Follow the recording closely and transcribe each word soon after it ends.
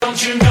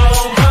Don't you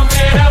know, pump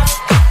it up.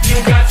 You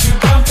got to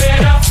pump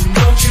it up.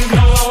 Don't you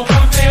know,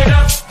 pump it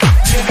up.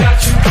 You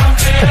got to pump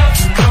it up.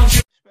 Don't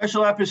you?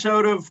 Special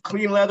episode of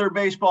Clean Leather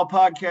Baseball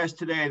Podcast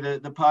today,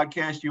 the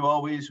podcast you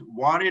always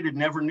wanted and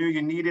never knew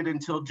you needed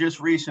until just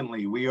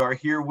recently. We are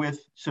here with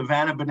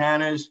Savannah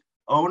Bananas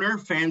owner,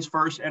 Fans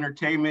First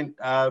Entertainment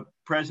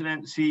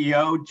president,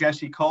 CEO,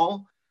 Jesse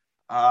Cole.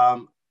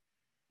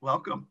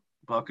 Welcome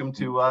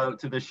to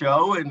the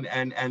show,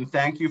 and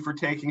thank you for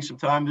taking some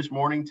time this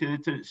morning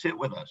to sit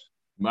with us.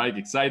 Mike,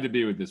 excited to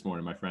be with this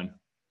morning, my friend.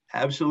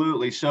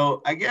 Absolutely.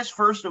 So I guess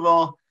first of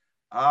all,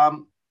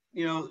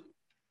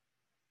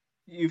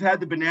 you've had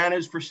the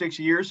Bananas for 6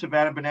 years,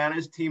 Savannah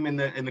Bananas team in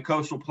the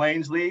Coastal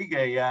Plains League,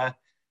 a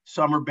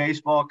summer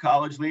baseball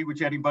college league,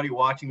 which anybody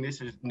watching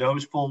this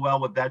knows full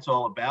well what that's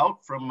all about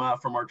from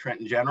our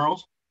Trenton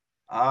Generals.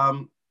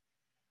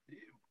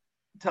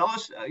 Tell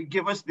us,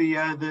 give us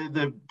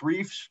the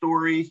brief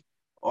story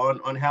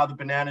on how the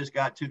Bananas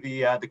got to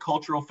the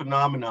cultural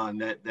phenomenon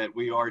that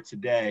we are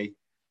today.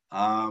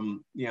 The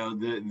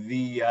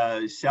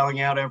selling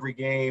out every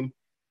game,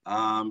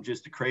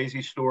 just a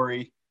crazy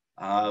story.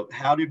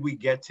 How did we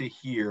get to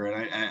here?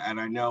 And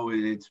I know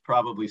it's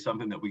probably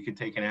something that we could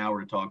take an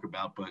hour to talk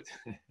about, but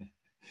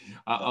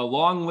a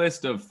long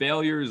list of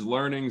failures,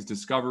 learnings,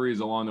 discoveries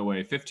along the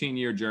way.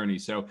 15-year journey.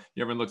 So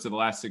everyone looks at the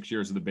last 6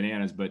 years of the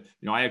Bananas, but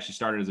I actually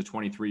started as a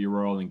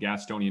 23-year-old in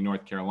Gastonia,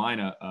 North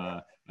Carolina,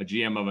 a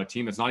GM of a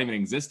team that's not even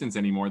in existence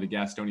anymore, the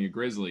Gastonia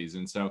Grizzlies.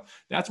 And so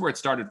that's where it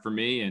started for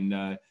me.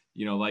 And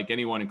like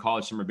anyone in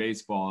college summer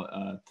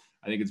baseball,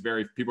 I think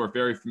people are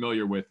very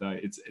familiar with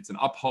it's an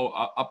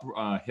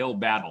uphill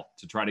battle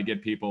to try to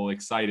get people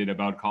excited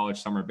about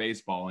college summer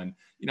baseball. And,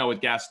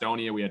 with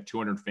Gastonia, we had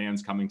 200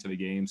 fans coming to the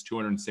games,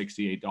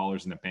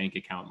 $268 in the bank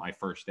account my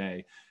first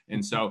day.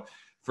 And so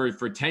for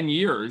 10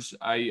 years,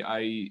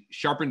 I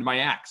sharpened my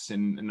axe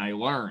and I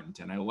learned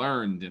and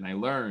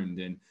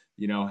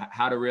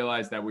how to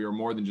realize that we were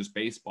more than just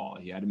baseball.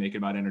 You had to make it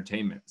about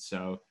entertainment.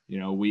 So,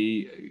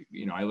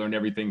 I learned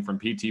everything from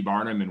P.T.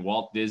 Barnum and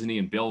Walt Disney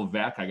and Bill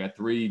Veeck. I got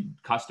 3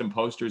 custom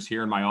posters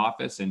here in my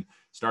office and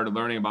started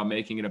learning about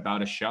making it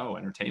about a show,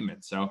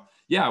 entertainment. So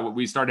yeah,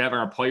 we started having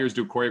our players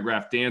do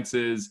choreographed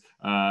dances.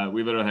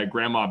 We literally had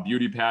grandma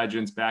beauty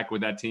pageants back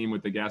with that team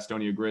with the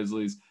Gastonia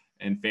Grizzlies,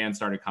 and fans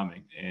started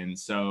coming. And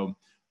so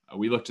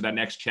we looked to that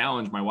next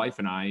challenge, my wife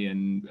and I,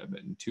 and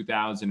in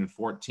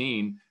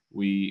 2014,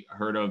 we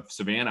heard of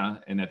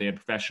Savannah and that they had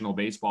professional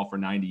baseball for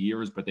 90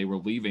 years, but they were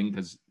leaving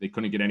because they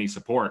couldn't get any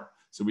support.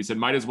 So we said,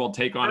 might as well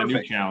take on a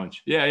new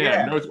challenge.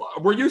 Yeah. No,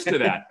 we're used to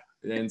that.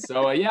 And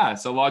so,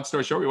 so long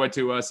story short, we went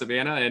to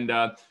Savannah and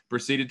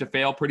proceeded to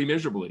fail pretty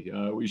miserably.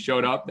 We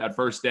showed up that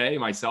first day,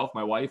 myself,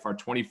 my wife, our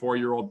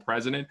 24-year-old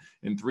president,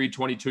 and 3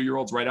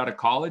 22-year-olds right out of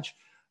college.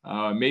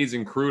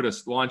 Amazing crew to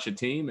launch a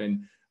team.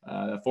 And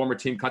the former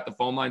team cut the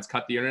phone lines,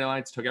 cut the internet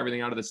lines, took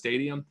everything out of the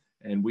stadium.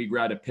 And we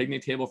grabbed a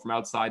picnic table from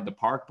outside the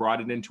park, brought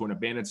it into an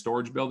abandoned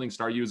storage building,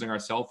 started using our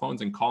cell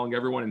phones and calling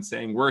everyone and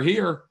saying, we're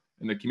here.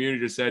 And the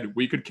community just said,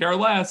 we could care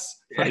less.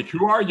 Like,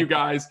 who are you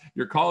guys?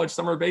 You're college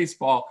summer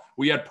baseball.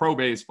 We had pro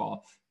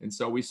baseball. And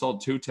so we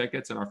sold 2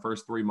 tickets in our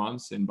first 3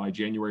 months. And by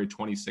January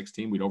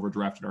 2016, we'd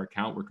overdrafted our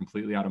account. We're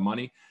completely out of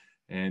money.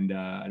 And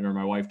I remember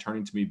my wife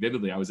turning to me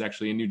vividly. I was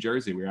actually in New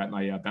Jersey. We were at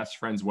my best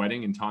friend's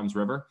wedding in Toms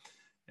River.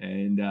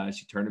 And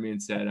she turned to me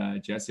and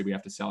said, Jesse, we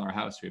have to sell our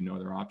house. We have no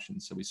other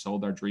options. So we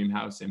sold our dream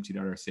house, emptied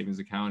out our savings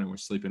account, and we're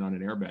sleeping on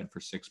an airbed for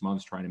 6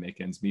 months trying to make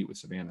ends meet with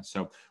Savannah.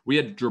 So we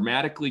had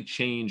dramatically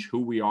changed who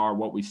we are,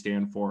 what we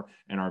stand for,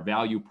 and our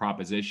value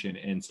proposition,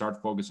 and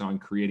start focusing on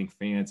creating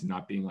fans and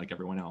not being like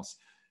everyone else.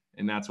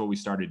 And that's what we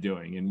started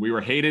doing. And we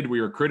were hated, we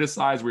were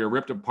criticized, we were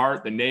ripped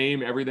apart, the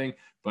name, everything.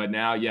 But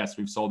now, yes,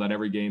 we've sold out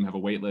every game, have a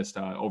wait list,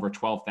 over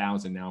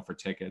 12,000 now for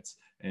tickets.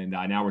 And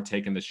now we're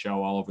taking the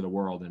show all over the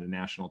world in a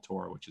national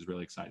tour, which is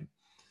really exciting.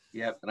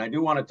 Yeah, and I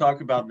do want to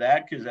talk about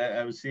that because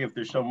I would see if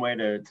there's some way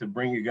to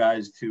bring you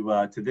guys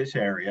to this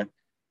area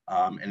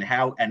and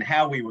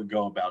how we would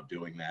go about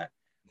doing that.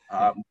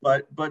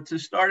 But to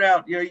start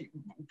out,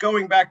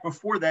 going back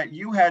before that,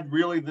 you had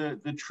really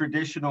the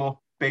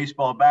traditional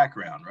baseball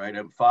background, right?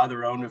 A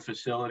father owned a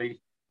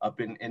facility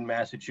up in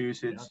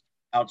Massachusetts. Yeah.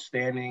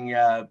 Outstanding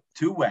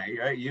two-way,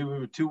 right? You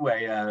were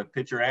two-way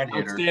pitcher and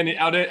hitter.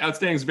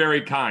 Outstanding is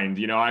very kind.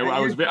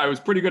 I was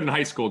pretty good in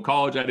high school.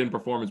 College, I didn't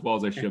perform as well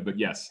as I should, but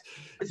yes.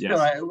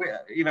 Still,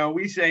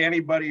 we say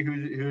anybody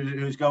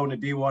who's going to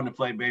D1 to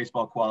play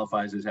baseball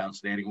qualifies as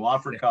outstanding.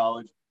 Wofford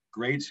College,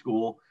 great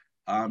school,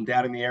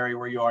 down in the area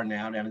where you are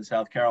now, down in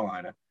South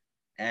Carolina,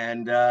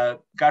 and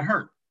got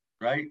hurt,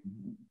 right?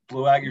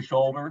 Blew out your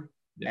shoulder,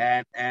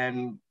 and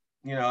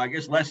I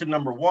guess lesson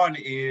number 1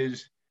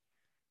 is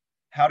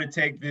how to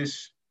take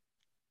this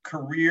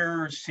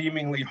career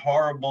seemingly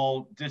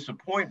horrible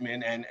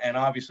disappointment, and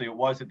obviously it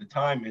was at the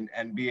time,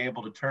 and be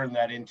able to turn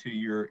that into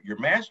your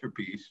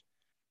masterpiece.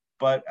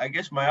 But I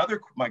guess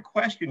my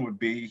question would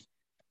be,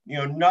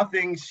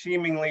 nothing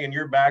seemingly in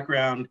your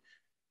background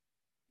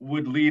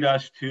would lead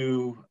us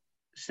to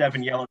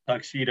 7 yellow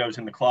tuxedos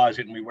in the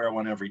closet and we wear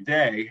one every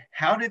day.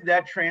 How did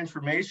that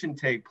transformation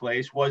take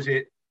place? Was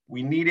it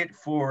we need it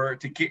for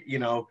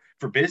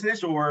for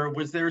business, or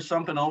was there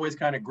something always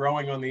kind of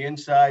growing on the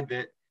inside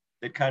that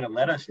kind of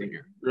led us to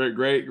here?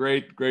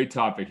 Great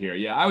topic here.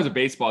 Yeah, I was a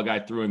baseball guy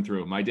through and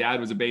through. My dad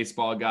was a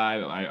baseball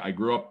guy. I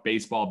grew up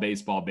baseball.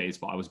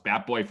 I was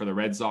bat boy for the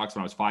Red Sox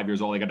when I was 5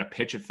 years old. I got to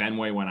pitch at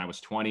Fenway when I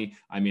was 20.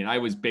 I mean, I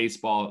was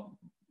baseball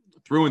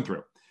through and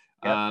through.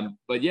 Yep.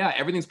 But yeah,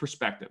 everything's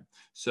perspective.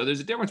 So there's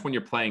a difference when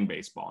you're playing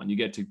baseball and you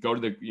get to go to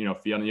the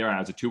field. And I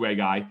was a two-way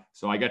guy,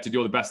 so I got to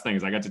do the best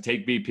things. I got to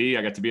take BP,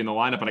 I got to be in the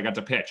lineup, and I got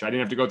to pitch. I didn't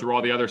have to go through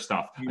all the other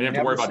stuff. I didn't have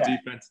to worry about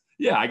defense.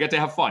 Yeah, I got to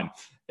have fun,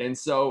 and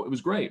so it was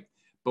great.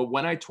 But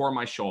when I tore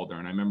my shoulder,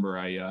 and I remember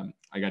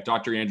I got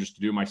Dr. Andrews to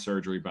do my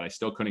surgery, but I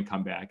still couldn't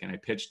come back, and I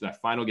pitched that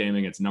final game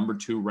against number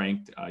 2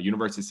 ranked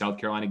University of South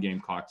Carolina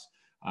Gamecocks.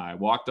 I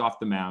walked off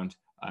the mound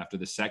after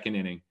the second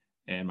inning.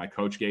 And my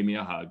coach gave me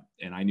a hug,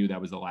 and I knew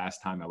that was the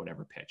last time I would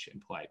ever pitch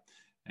and play.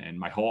 And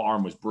my whole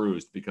arm was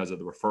bruised because of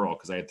the referral,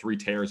 because I had 3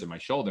 tears in my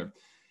shoulder.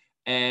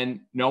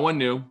 And no one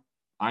knew.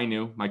 I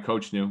knew. My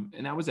coach knew.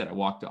 And that was it. I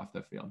walked off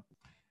the field.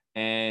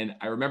 And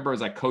I remember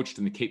as I coached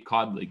in the Cape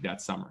Cod League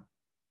that summer.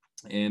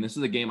 And this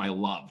was a game I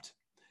loved.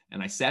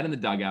 And I sat in the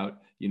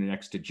dugout,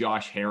 next to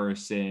Josh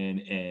Harrison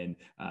and,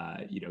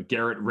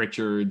 Garrett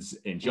Richards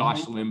and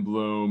Josh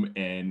Lindblom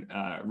and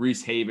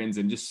Reese Havens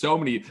and just so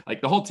many,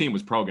 like the whole team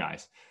was pro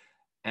guys.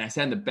 And I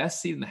sat in the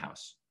best seat in the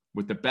house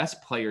with the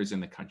best players in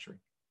the country.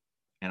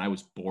 And I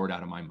was bored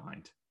out of my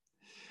mind.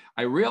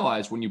 I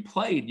realized when you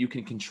played, you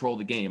can control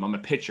the game. I'm a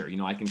pitcher.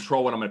 I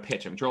control what I'm going to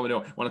pitch. I control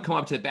when I come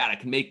up to the bat, I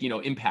can make,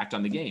 impact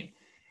on the game.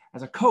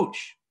 As a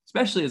coach,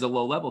 especially as a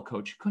low level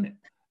coach, you couldn't.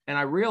 And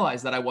I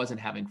realized that I wasn't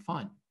having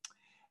fun.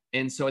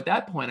 And so at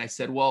that point I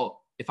said,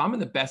 well, if I'm in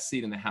the best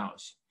seat in the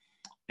house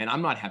and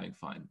I'm not having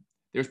fun,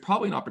 there's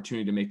probably an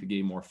opportunity to make the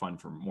game more fun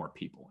for more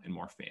people and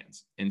more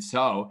fans. And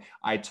so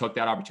I took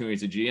that opportunity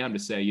as a GM to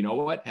say, you know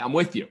what, I'm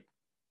with you.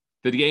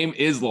 The game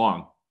is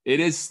long. It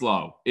is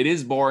slow. It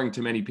is boring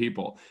to many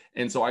people.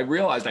 And so I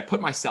realized I put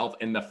myself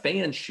in the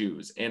fan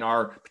shoes and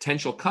our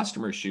potential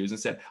customer shoes and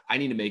said, I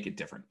need to make it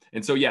different.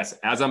 And so, yes,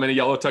 as I'm in a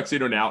yellow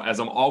tuxedo now,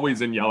 as I'm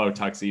always in yellow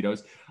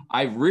tuxedos,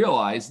 I've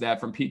realized that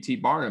from P.T.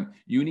 Barnum,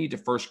 you need to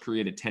first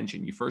create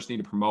attention. You first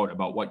need to promote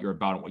about what you're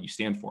about and what you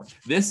stand for.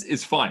 This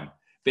is fun.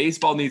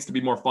 Baseball needs to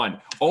be more fun.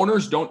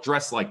 Owners don't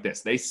dress like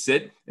this. They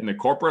sit in the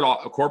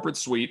corporate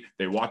suite.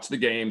 They watch the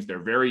games. They're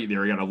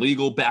got a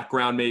legal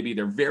background maybe.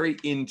 They're very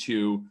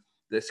into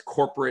this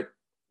corporate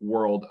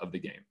world of the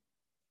game.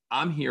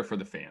 I'm here for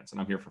the fans and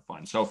I'm here for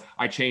fun. So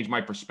I changed my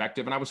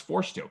perspective and I was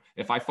forced to.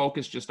 If I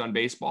focused just on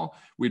baseball,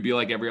 we'd be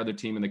like every other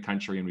team in the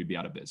country and we'd be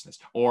out of business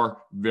or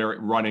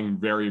running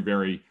very,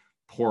 very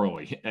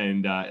poorly.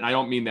 And I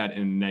don't mean that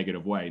in a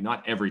negative way,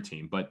 not every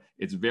team, but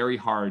it's very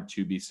hard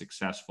to be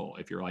successful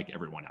if you're like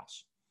everyone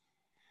else.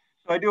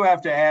 So I do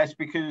have to ask,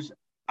 because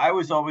I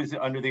was always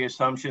under the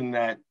assumption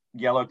that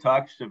Yellow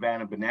Tux,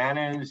 Savannah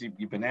Bananas,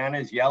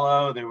 Bananas,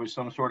 Yellow, there was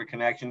some sort of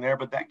connection there,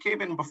 but that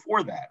came in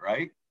before that,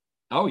 right?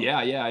 Oh,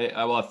 yeah.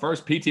 Well, at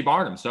first, P.T.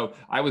 Barnum. So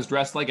I was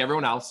dressed like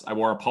everyone else. I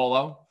wore a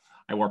polo.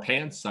 I wore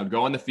pants. I'd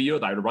go on the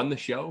field. I'd run the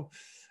show.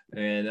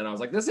 And then I was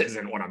like, this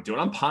isn't what I'm doing.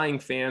 I'm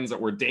pieing fans that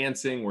we're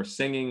dancing, we're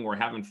singing, we're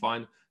having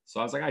fun. So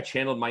I was like, I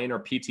channeled my inner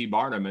P.T.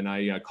 Barnum, and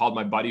I called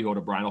my buddy who had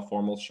a Bridal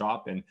Formal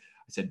shop, and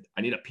I said,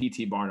 I need a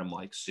P.T.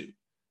 Barnum-like suit.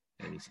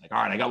 And he's like,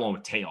 all right, I got one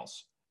with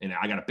tails, and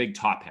I got a big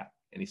top hat.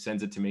 And he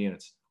sends it to me, and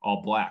it's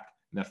all black.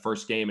 And that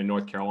first game in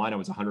North Carolina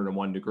was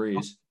 101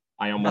 degrees.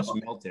 I almost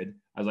melted.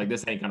 I was like,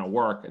 this ain't going to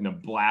work. And the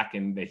black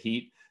and the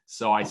heat.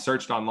 So I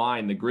searched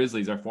online. The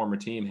Grizzlies, our former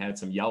team, had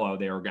some yellow.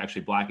 They were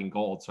actually black and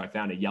gold. So I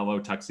found a yellow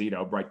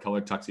tuxedo,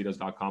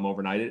 brightcoloredtuxedos.com,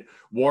 overnight it,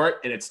 wore it,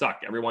 and it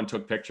stuck. Everyone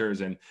took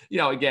pictures. And,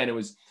 again, it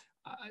was,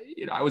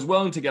 I was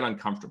willing to get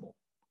uncomfortable.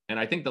 And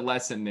I think the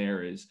lesson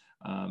there is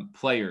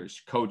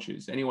players,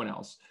 coaches, anyone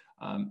else,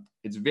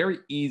 it's very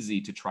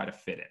easy to try to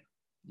fit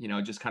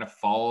in, just kind of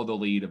follow the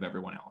lead of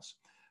everyone else.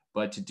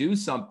 But to do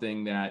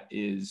something that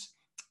is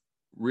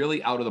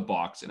really out of the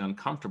box and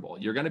uncomfortable,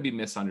 you're going to be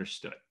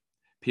misunderstood.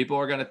 People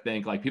are going to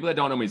think, like, people that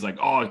don't know me, he's like,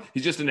 oh,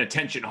 he's just an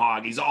attention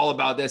hog. He's all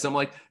about this. I'm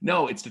like,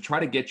 no, it's to try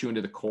to get you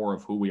into the core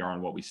of who we are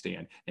and what we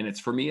stand. And it's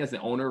for me as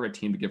the owner of a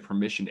team to give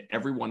permission to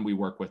everyone we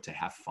work with to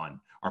have fun.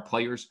 Our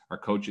players, our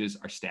coaches,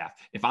 our staff.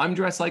 If I'm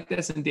dressed like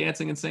this and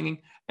dancing and singing,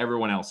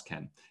 everyone else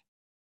can.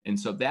 And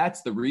so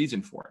that's the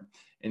reason for it.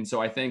 And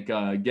so I think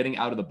getting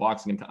out of the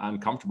box and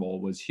uncomfortable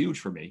was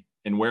huge for me,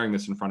 and wearing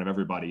this in front of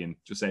everybody and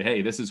just say,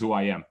 hey, this is who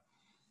I am.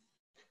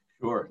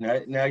 Sure.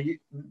 Now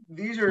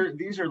these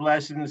are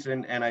lessons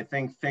and I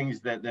think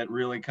things that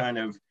really kind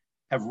of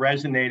have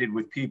resonated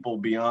with people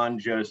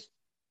beyond just,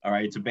 all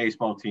right, it's a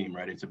baseball team,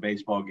 right? It's a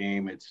baseball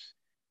game. It's,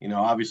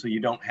 obviously you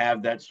don't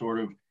have that sort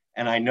of,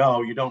 and I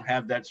know you don't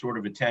have that sort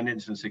of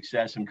attendance and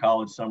success in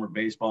college summer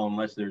baseball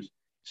unless there's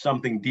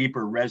something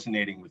deeper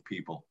resonating with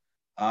people.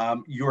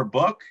 Your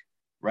book,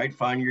 right,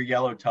 Find Your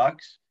Yellow Tux,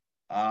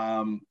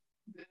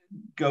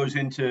 goes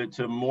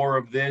into more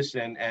of this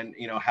and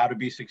how to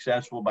be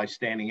successful by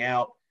standing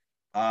out.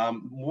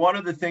 One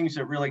of the things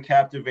that really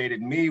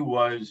captivated me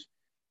was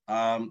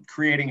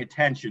creating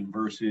attention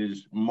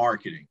versus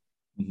marketing.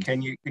 Mhm.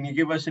 Can you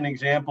give us an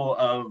example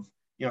of,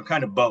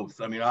 kind of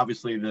both? I mean,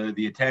 obviously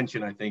the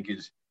attention, I think,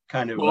 is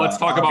kind of Well, let's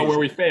talk about obvious. where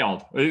we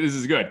failed. This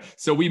is good.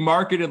 So we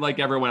marketed like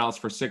everyone else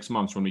for 6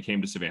 months when we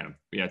came to Savannah.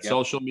 We had Yep.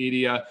 social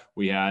media,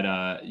 we had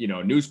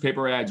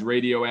newspaper ads,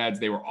 radio ads.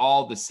 They were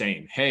all the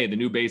same. Hey, the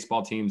new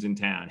baseball team's in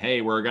town.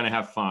 Hey, we're gonna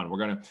have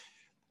fun.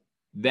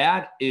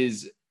 That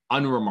is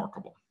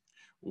unremarkable.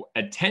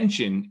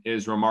 Attention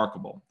is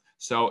remarkable.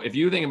 So if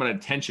you think about an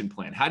attention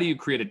plan, how do you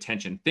create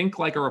attention? Think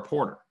like a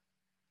reporter.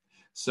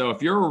 So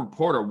if you're a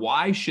reporter,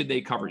 why should they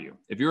cover you?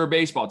 If you're a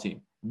baseball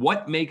team,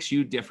 what makes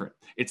you different?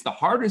 It's the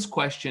hardest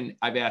question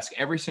I've asked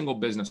every single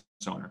business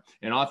owner.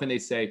 And often they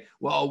say,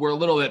 well, we're a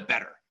little bit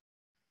better.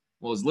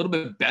 Well, is a little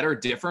bit better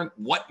different?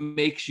 What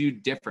makes you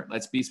different?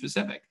 Let's be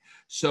specific.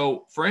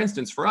 So for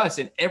instance, for us,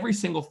 in every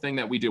single thing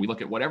that we do, we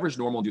look at whatever's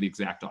normal and do the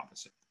exact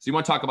opposite. So you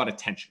want to talk about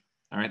attention.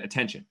 All right,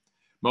 attention.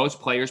 Most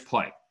players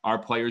play. Our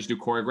players do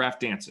choreographed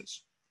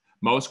dances.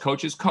 Most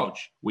coaches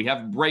coach. We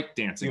have break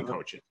dancing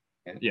coaches.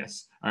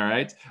 Yes. All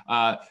right.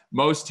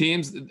 Most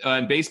teams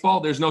in baseball,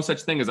 there's no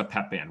such thing as a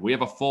pep band. We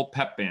have a full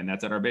pep band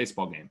that's at our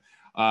baseball game.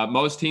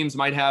 Most teams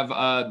might have,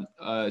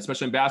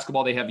 especially in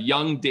basketball, they have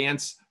young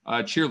dance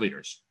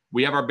cheerleaders.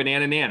 We have our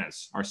Banana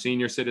Nanas, our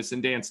senior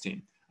citizen dance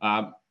team.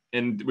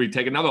 And we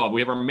take another level.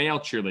 We have our male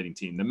cheerleading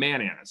team, the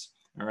Mananas.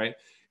 All right.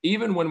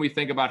 Even when we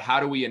think about how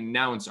do we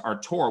announce our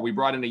tour, we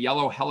brought in a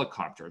yellow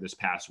helicopter this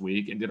past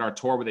week and did our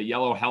tour with a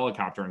yellow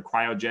helicopter and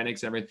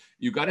cryogenics and everything.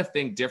 You got to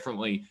think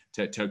differently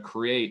to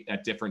create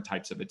at different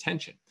types of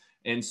attention.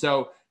 And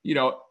so,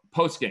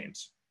 post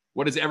games,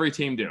 what does every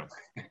team do?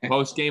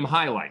 Post game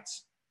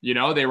highlights. They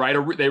write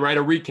a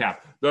recap.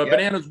 The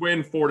Bananas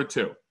win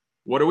 4-2.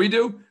 What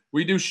do?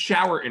 We do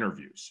shower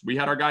interviews. We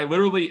had our guy,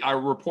 literally our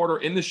reporter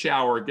in the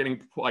shower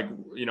getting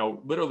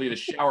literally the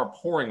shower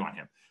pouring on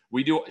him.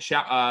 We do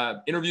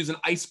interviews in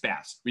ice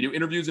baths. We do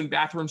interviews in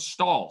bathroom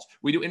stalls.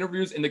 We do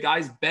interviews in the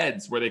guys'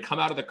 beds where they come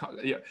out of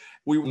the.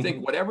 We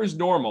think whatever's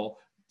normal,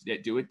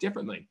 do it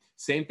differently.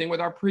 Same thing with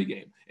our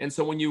pregame. And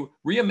so when you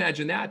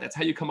reimagine that, that's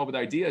how you come up with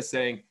ideas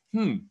saying,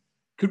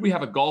 could we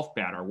have a golf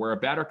batter where a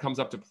batter comes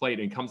up to plate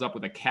and comes up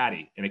with a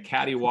caddy, and a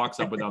caddy walks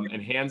up with him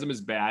and hands him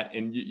his bat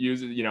and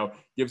gives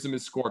him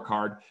his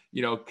scorecard.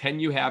 Can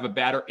you have a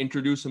batter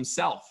introduce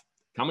himself,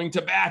 coming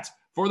to bat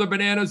for the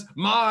Bananas,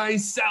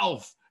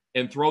 myself,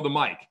 and throw the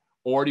mic?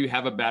 Or do you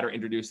have a batter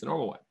introduce the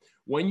normal way?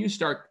 When you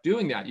start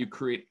doing that, you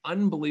create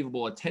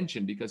unbelievable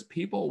attention because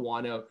people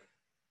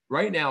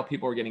right now,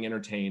 people are getting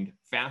entertained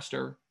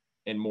faster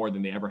and more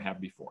than they ever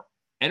have before.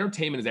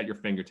 Entertainment is at your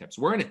fingertips.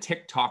 We're in a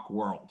TikTok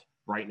world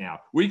right now.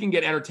 We can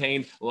get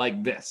entertained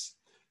like this.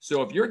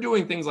 So if you're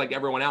doing things like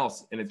everyone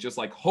else and it's just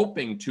like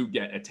hoping to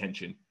get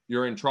attention,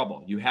 you're in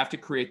trouble. You have to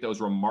create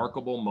those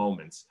remarkable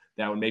moments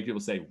that would make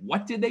people say,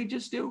 what did they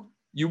just do?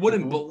 You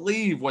wouldn't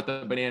believe what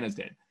the Bananas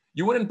did.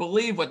 You wouldn't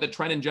believe what the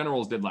Trenton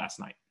Generals did last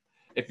night.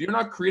 If you're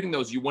not creating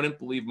those, you wouldn't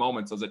believe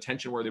moments, those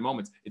attention-worthy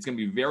moments. It's going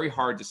to be very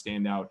hard to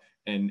stand out,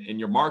 and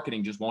your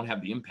marketing just won't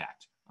have the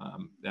impact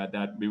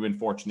that we've been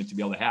fortunate to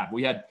be able to have.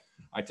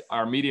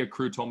 Our media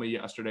crew told me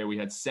yesterday we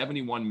had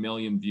 71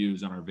 million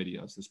views on our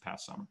videos this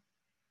past summer.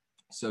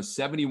 So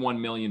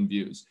 71 million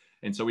views.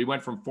 And so we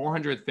went from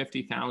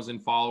 450,000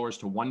 followers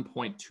to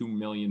 1.2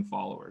 million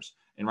followers.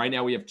 And right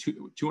now we have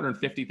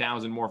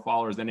 250,000 more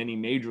followers than any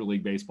Major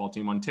League Baseball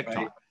team on TikTok.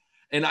 Right.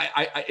 And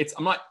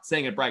I'm not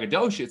saying it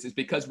braggadocious. It's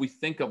because we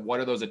think of what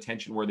are those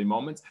attention-worthy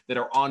moments that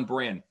are on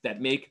brand,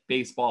 that make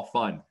baseball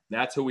fun.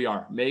 That's who we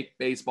are. Make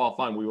baseball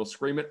fun. We will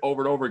scream it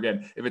over and over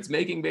again. If it's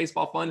making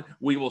baseball fun,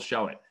 we will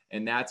show it.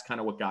 And that's kind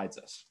of what guides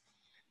us.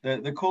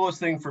 The coolest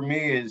thing for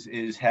me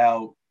is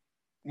how,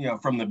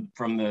 from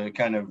the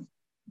kind of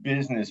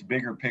business,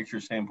 bigger picture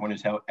standpoint,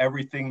 is how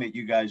everything that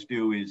you guys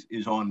do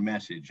is on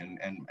message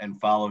and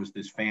follows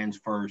this fans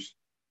first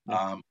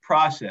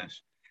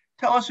process.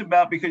 Tell us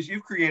about, because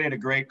you've created a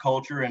great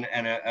culture and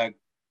a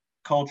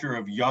culture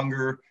of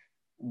younger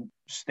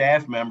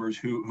staff members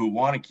who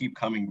want to keep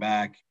coming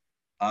back.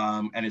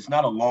 And it's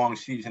not a long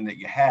season that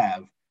you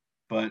have,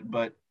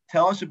 but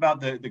tell us about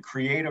the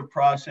creative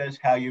process,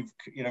 how you've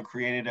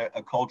created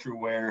a culture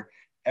where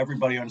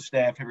everybody on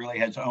staff really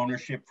has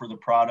ownership for the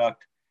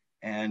product.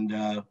 And,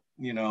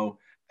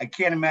 I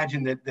can't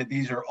imagine that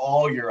these are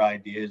all your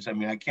ideas. I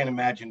mean, I can't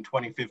imagine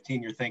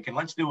 2015, you're thinking,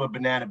 let's do a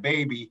Banana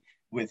Baby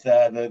with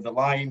the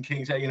Lion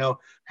Kings.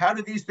 How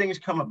do these things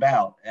come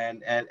about?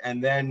 And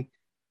then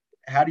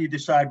how do you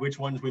decide which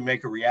ones we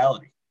make a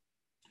reality?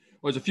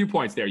 Well, there's a few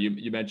points there.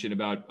 You mentioned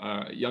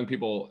about young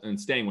people and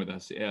staying with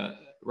us.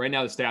 Right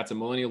now, the stats, a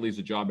millennial leaves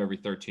a job every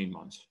 13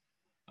 months.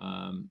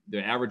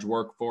 The average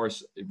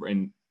workforce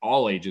in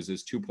all ages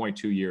is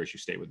 2.2 years you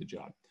stay with the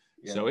job.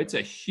 Yeah. So it's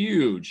a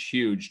huge,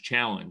 huge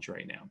challenge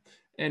right now.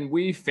 And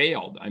we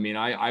failed. I mean,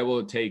 I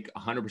will take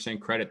 100%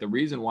 credit. The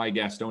reason why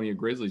Gastonia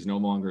Grizzlies no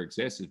longer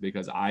exists is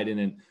because I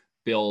didn't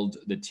build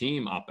the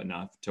team up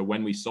enough to,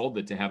 when we sold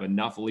it, to have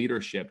enough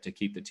leadership to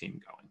keep the team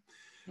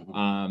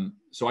going.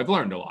 So I've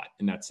learned a lot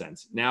in that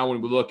sense. Now,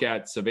 when we look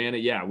at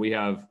Savannah, we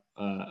have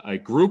a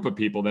group of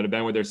people that have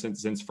been with her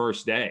since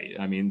first day.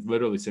 I mean,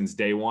 literally since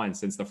day one,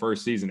 since the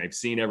first season, they've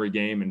seen every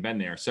game and been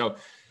there. So,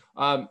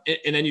 and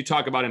then you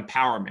talk about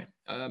empowerment.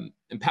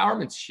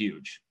 Empowerment's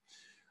huge.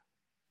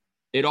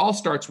 It all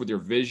starts with your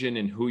vision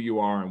and who you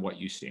are and what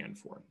you stand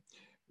for.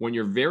 When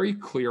you're very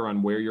clear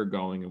on where you're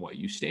going and what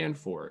you stand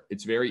for,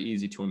 it's very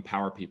easy to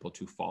empower people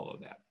to follow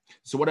that.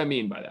 So what I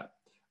mean by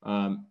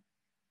that,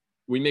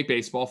 we make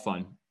baseball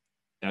fun.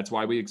 That's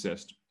why we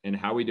exist. And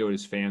how we do it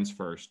is fans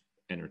first,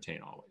 entertain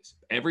always.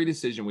 Every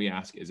decision we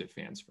ask, is it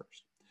fans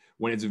first?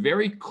 When it's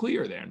very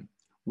clear, then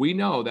we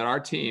know that our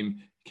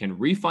team can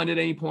refund at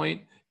any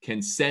point,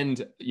 can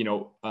send,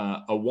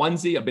 a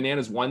onesie, a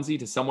Bananas onesie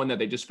to someone that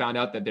they just found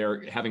out that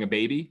they're having a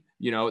baby.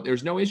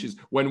 There's no issues.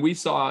 When we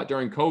saw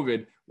during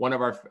COVID, one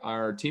of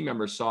our team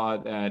members saw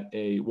that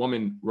a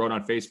woman wrote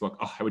on Facebook,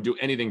 "Oh, I would do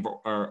anything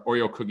for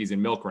Oreo cookies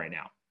and milk right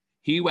now."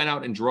 He went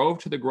out and drove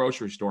to the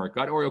grocery store,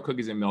 got Oreo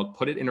cookies and milk,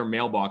 put it in her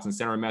mailbox and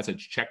sent her a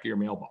message, "Check your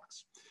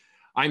mailbox."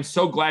 I'm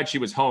so glad she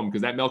was home,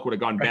 because that milk would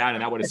have gone bad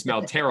and that would have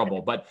smelled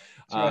terrible. But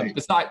Right.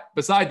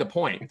 beside the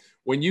point,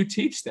 when you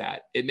teach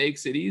that, it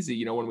makes it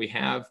easy. When we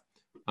have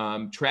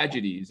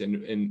tragedies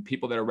and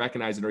people that are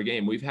recognized in our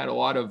game, we've had a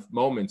lot of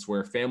moments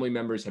where family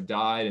members have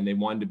died and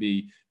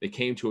they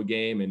came to a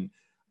game, and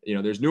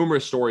there's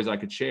numerous stories I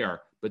could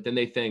share, but then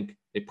they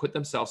put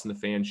themselves in the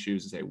fan's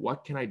shoes and say,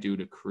 what can I do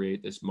to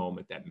create this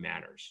moment that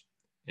matters?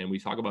 And we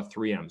talk about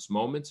 3 M's: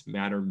 moments,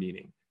 matter,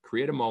 meaning.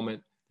 Create a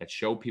moment that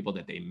show people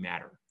that they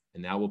matter,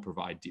 and that will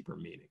provide deeper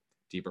meaning,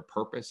 deeper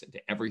purpose into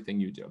everything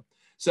you do.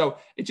 So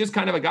it's just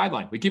kind of a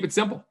guideline. We keep it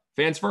simple.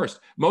 Fans first.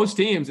 Most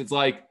teams, it's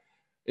like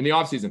in the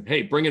offseason,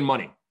 hey, bring in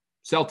money,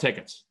 sell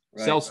tickets,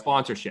 sell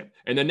sponsorship.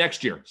 And the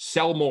next year,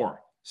 sell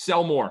more.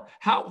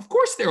 How? Of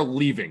course they're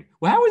leaving.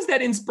 Well, how is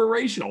that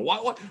inspirational?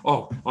 What?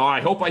 Oh,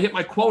 I hope I hit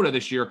my quota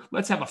this year.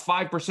 Let's have a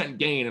 5%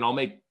 gain and I'll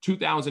make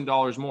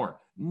 $2,000 more.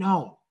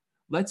 No,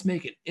 let's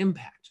make an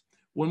impact.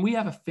 When we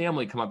have a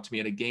family come up to me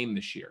at a game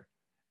this year,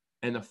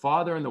 and the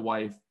father and the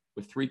wife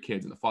with 3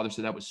 kids, and the father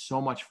said, that was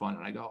so much fun.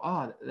 And I go,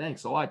 oh,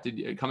 thanks a lot. Did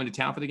you come into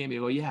town for the game? They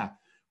go, yeah,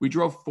 we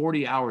drove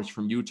 40 hours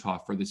from Utah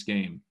for this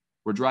game.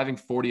 We're driving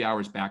 40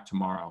 hours back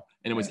tomorrow.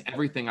 And it was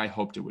everything I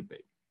hoped it would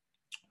be.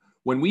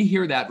 When we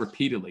hear that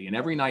repeatedly, and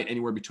every night,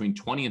 anywhere between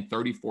 20 and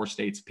 34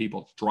 states,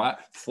 people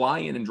fly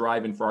in and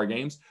drive in for our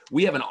games,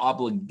 we have an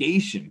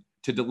obligation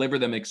to deliver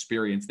them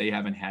experience they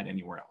haven't had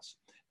anywhere else.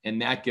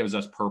 And that gives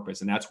us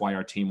purpose. And that's why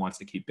our team wants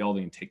to keep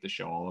building and take the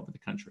show all over the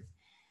country.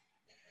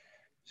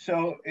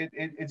 So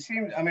it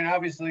seems, I mean,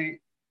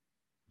 obviously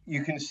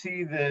you can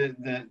see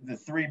the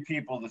 3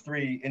 people, the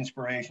 3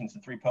 inspirations,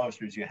 the 3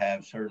 posters you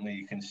have. Certainly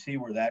you can see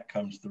where that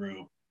comes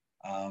through,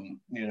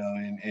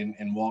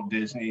 in Walt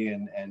Disney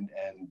and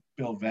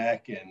Bill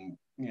Veeck and,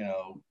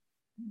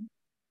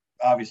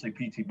 obviously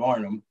P.T.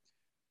 Barnum.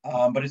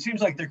 But it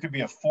seems like there could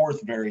be a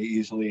 4th very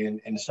easily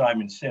in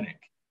Simon Sinek.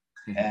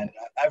 And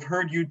I've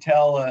heard you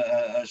tell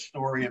a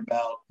story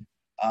about,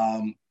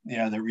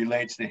 that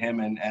relates to him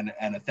and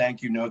a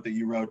thank you note that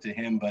you wrote to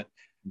him.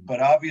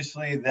 But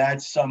obviously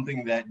that's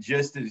something that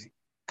just as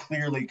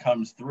clearly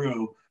comes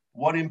through.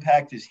 What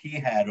impact has he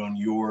had on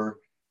your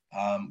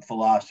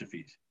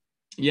philosophies?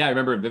 Yeah, I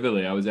remember it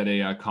vividly. I was at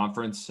a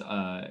conference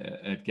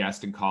at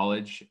Gaston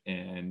College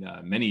and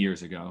many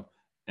years ago.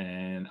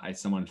 And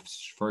someone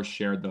first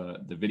shared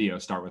the video,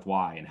 Start With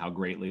Why, and how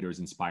great leaders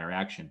inspire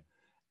action.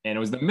 And it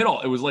was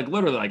it was like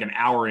literally like an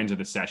hour into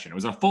the session. It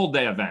was a full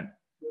day event.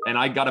 And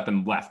I got up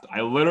and left.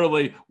 I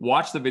literally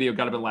watched the video,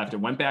 got up and left,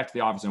 and went back to the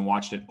office and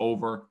watched it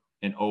over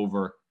and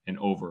over and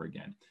over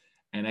again.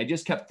 And I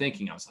just kept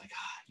thinking, I was like,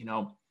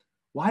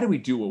 why do we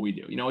do what we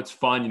do? It's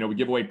fun. We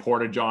give away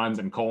Porta-Johns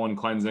and colon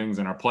cleansings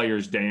and our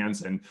players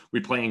dance and we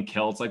play in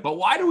kilts. But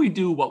why do we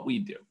do what we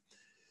do?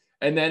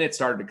 And then it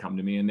started to come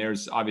to me. And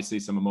there's obviously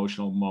some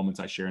emotional moments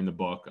I share in the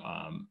book,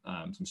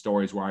 some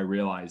stories where I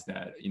realized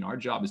that, our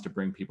job is to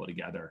bring people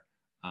together,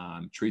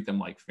 treat them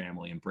like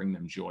family and bring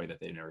them joy that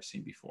they've never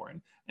seen before.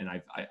 And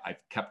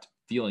I've kept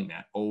feeling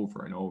that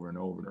over and over and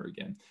over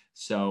again.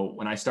 So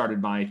when I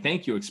started my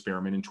thank you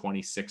experiment in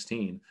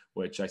 2016,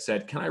 which I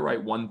said, can I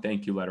write 1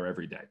 thank you letter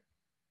every day?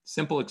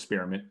 Simple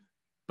experiment,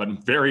 but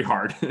very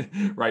hard.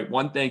 Write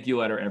 1 thank you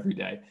letter every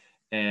day.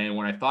 And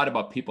when I thought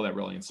about people that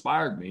really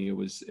inspired me, it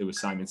was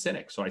Simon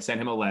Sinek. So I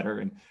sent him a letter.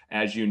 And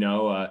as you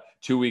know,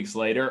 2 weeks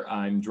later,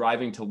 I'm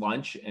driving to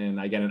lunch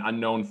and I get an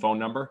unknown phone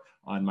number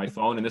on my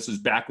phone. And this was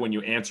back when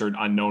you answered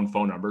unknown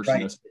phone numbers,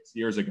 right. 6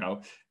 years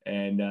ago.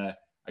 And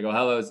I go,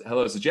 hello,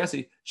 this is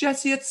Jesse.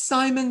 Jesse, it's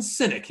Simon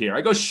Sinek here.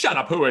 I go, shut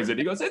up. Who is it?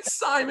 He goes, it's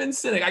Simon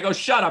Sinek. I go,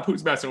 shut up.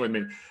 Who's messing with me?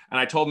 And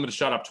I told him to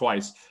shut up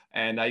twice.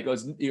 And he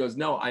goes,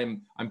 no,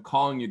 I'm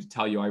calling you to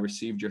tell you I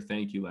received your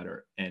thank you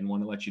letter and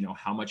want to let you know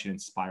how much it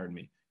inspired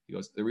me. He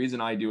goes, the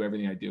reason I do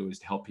everything I do is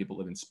to help people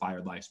live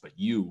inspired lives, but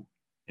you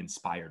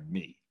inspired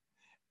me.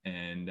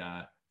 And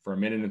for 1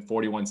 minute and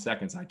 41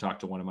 seconds, I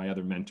talked to one of my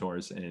other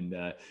mentors. And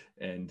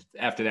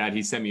after that,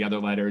 he sent me other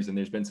letters and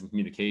there's been some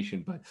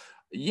communication. But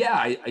yeah,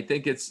 I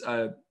think it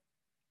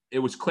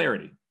was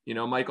clarity. You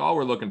know, Mike, all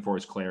we're looking for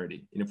is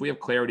clarity. And if we have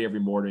clarity every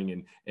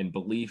morning and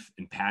belief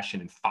and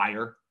passion and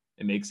fire,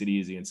 it makes it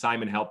easy. And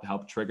Simon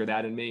helped trigger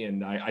that in me.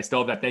 And I still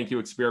have that thank you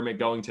experiment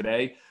going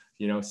today,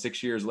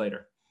 6 years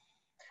later.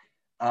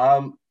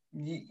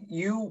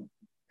 You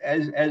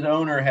as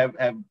owner have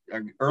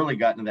early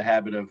gotten in the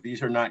habit of,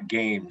 these are not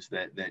games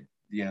that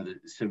the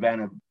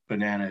Savannah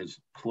Bananas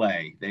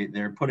play.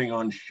 They're putting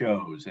on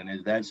shows. And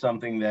is that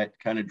something that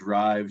kind of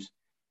drives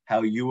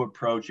how you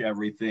approach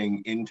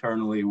everything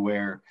internally,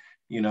 where,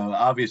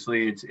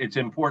 obviously it's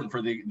important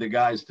for the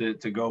guys to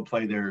go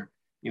play their,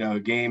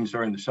 games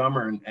during the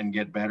summer and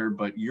get better,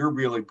 but you're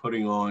really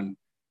putting on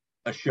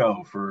a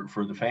show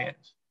for the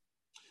fans?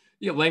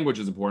 Yeah, language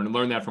is important. And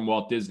learn that from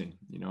Walt Disney.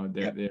 They're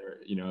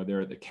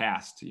the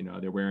cast.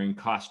 They're wearing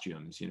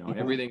costumes.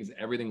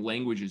 Everything.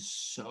 Language is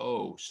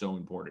so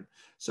important.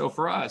 So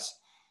for us,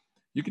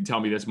 you can tell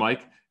me this,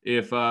 Mike.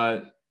 If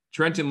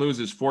Trenton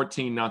loses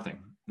 14-0,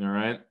 all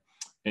right,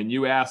 and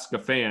you ask a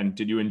fan,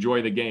 "Did you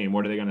enjoy the game?"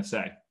 What are they going to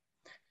say?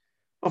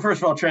 Well,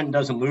 first of all, Trenton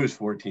doesn't lose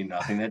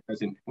 14-0.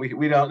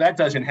 That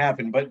doesn't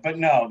happen. But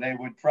no, they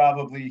would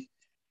probably.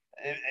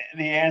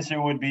 The answer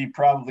would be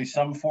probably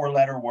some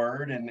 4-letter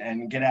word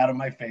and get out of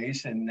my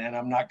face, and then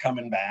I'm not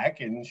coming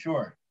back, and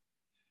sure.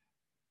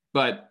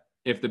 But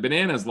if the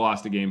Bananas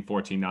lost a game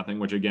 14-0,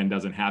 which again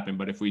doesn't happen,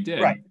 but if we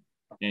did, right,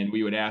 and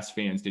we would ask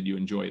fans, "Did you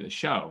enjoy the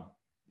show?"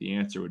 the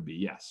answer would be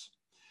yes.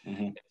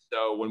 Mm-hmm.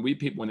 So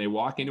when they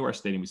walk into our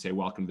stadium, we say,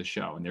 "Welcome to the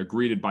show," and they're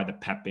greeted by the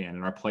pep band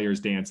and our players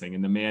dancing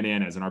and the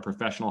Mananas and our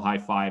professional high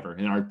fiver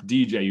and our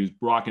DJ who's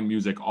rocking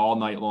music all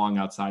night long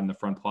outside in the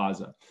front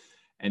plaza.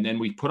 And then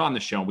we put on the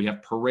show. We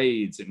have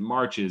parades and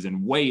marches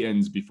and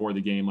weigh-ins before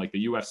the game, like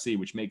the UFC,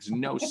 which makes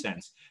no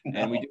sense. No.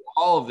 And we do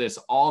all of this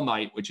all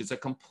night, which is a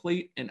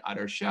complete and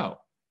utter show.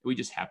 We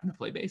just happen to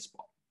play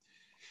baseball.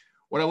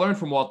 What I learned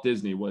from Walt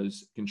Disney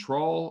was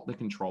control the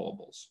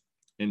controllables.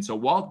 And so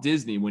Walt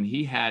Disney, when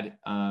he had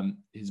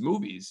his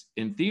movies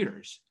in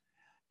theaters,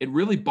 it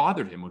really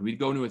bothered him when we'd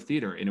go into a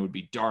theater and it would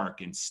be dark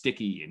and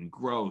sticky and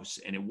gross.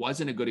 And it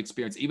wasn't a good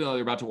experience, even though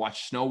they're about to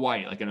watch Snow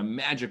White, like in a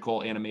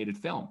magical animated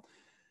film.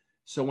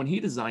 So when he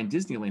designed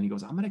Disneyland, he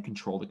goes, "I'm going to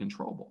control the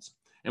controllables."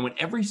 And when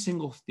every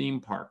single theme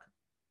park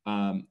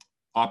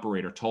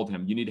operator told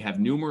him, "You need to have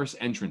numerous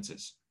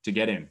entrances to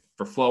get in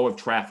for flow of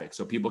traffic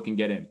so people can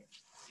get in,"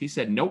 he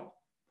said, "Nope,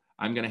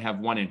 I'm going to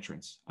have one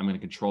entrance. I'm going to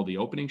control the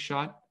opening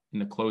shot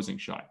and the closing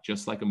shot,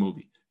 just like a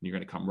movie. And you're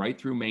going to come right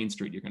through Main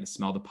Street. You're going to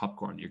smell the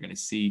popcorn. You're going to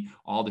see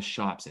all the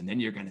shops, and then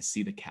you're going to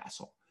see the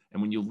castle.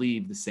 And when you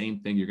leave, the same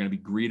thing, you're going to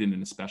be greeted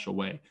in a special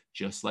way,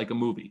 just like a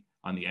movie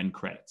on the end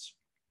credits."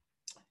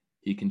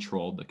 He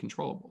controlled the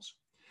controllables.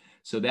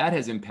 So that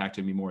has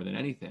impacted me more than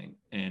anything.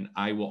 And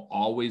I will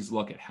always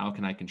look at how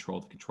can I control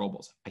the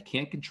controllables. I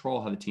can't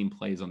control how the team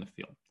plays on the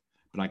field,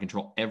 but I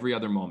control every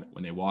other moment,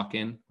 when they walk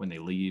in, when they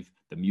leave,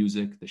 the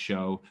music, the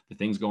show, the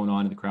things going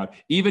on in the crowd,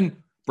 even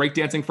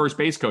breakdancing first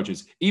base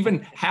coaches,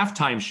 even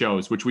halftime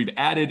shows, which we've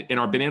added in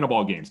our banana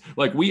ball games.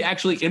 Like, we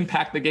actually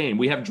impact the game.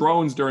 We have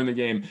drones during the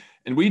game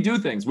and we do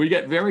things. We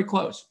get very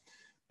close.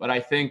 But I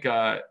think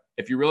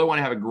if you really want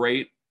to have a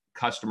great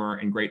customer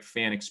and great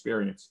fan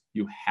experience,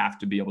 you have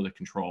to be able to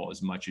control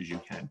as much as you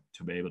can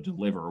to be able to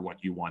deliver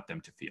what you want them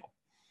to feel.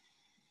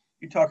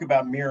 You talk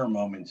about mirror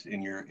moments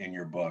in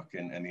your book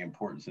and the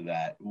importance of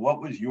that.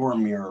 What was your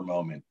mirror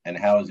moment and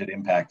how has it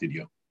impacted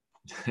you?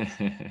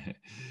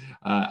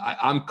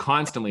 I'm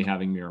constantly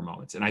having mirror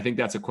moments. And I think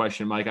that's a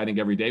question, Mike. I think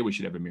every day we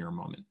should have a mirror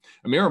moment.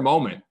 A mirror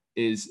moment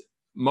is,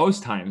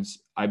 most times,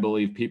 I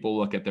believe people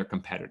look at their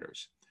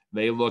competitors.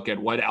 They look at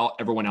what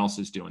everyone else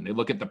is doing. They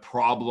look at the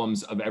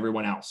problems of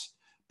everyone else,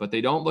 but they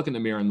don't look in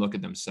the mirror and look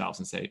at themselves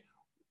and say,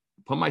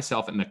 put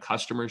myself in the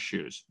customer's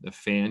shoes, the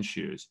fan's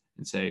shoes,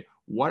 and say,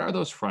 what are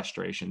those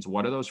frustrations?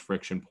 What are those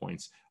friction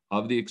points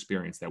of the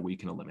experience that we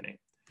can eliminate?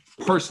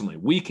 Personally,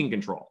 we can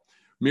control.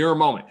 Mirror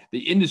moment, the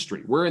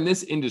industry. We're in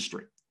this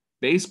industry.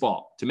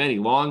 Baseball, to many,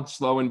 long,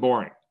 slow, and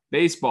boring.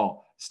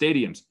 Baseball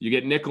stadiums, you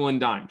get nickel and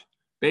dimed.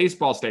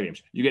 Baseball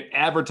stadiums, you get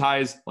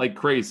advertised like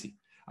crazy.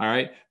 All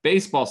right.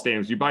 Baseball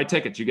stadiums, you buy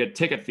tickets, you get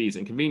ticket fees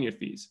and convenient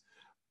fees.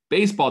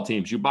 Baseball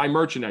teams, you buy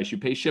merchandise, you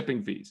pay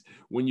shipping fees.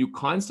 When you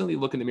constantly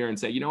look in the mirror and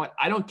say, you know what,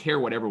 I don't care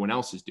what everyone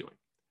else is doing.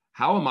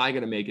 How am I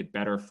going to make it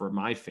better for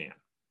my fan?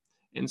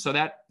 And so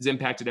that has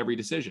impacted every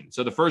decision.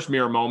 So the first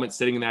mirror moment,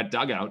 sitting in that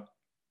dugout,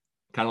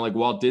 kind of like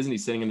Walt Disney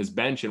sitting on his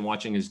bench and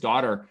watching his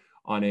daughter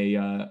on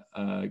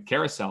a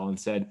carousel and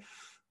said,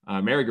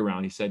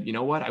 merry-go-round, he said, you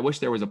know what, I wish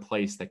there was a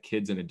place that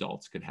kids and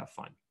adults could have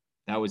fun.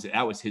 That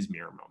was his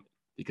mirror moment.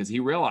 Because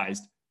he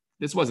realized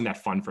this wasn't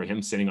that fun for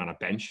him sitting on a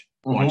bench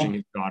watching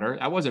his daughter.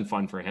 That wasn't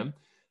fun for him.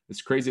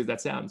 As crazy as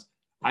that sounds.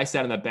 I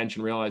sat on that bench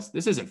and realized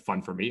this isn't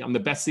fun for me. I'm the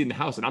best seat in the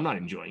house and I'm not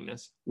enjoying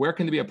this. Where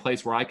can there be a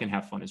place where I can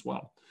have fun as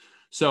well?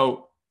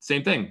 So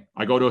same thing.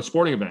 I go to a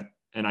sporting event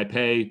and I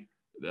pay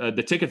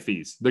the ticket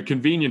fees, the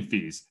convenient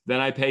fees. Then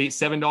I pay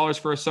 $7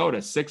 for a soda,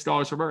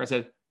 $6 for a burger. I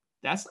said,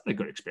 that's not a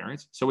good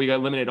experience. So we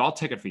eliminated all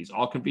ticket fees,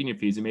 all convenient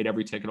fees, and made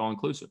every ticket all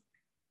inclusive.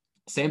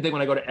 Same thing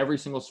when I go to every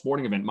single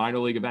sporting event, minor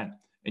league event,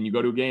 and you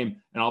go to a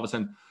game and all of a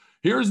sudden,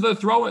 Here's the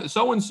throw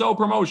so-and-so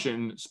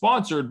promotion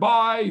sponsored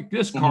by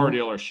this car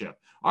dealership.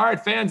 All right,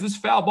 fans, this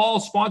foul ball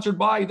is sponsored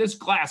by this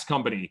glass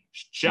company.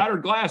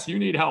 Shattered glass, you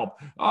need help.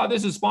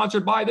 This is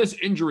sponsored by this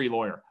injury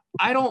lawyer.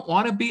 I don't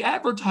want to be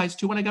advertised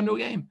to when I come to a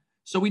game.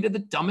 So we did the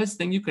dumbest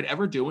thing you could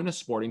ever do in a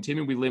sporting team,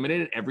 and we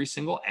eliminated every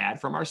single ad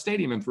from our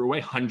stadium and threw away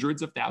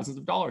hundreds of thousands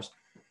of dollars.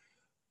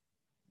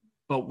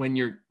 But when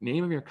your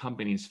name of your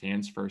company is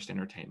Fans First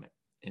Entertainment,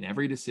 and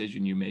every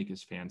decision you make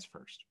is fans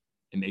first,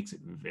 it makes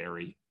it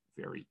very,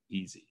 very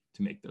easy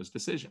to make those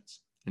decisions.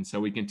 And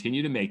so we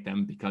continue to make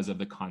them because of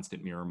the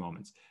constant mirror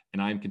moments.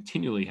 And I'm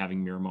continually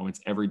having mirror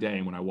moments every day.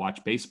 And when I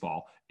watch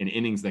baseball in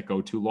innings that go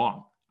too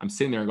long, I'm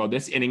sitting there and go,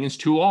 this inning is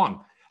too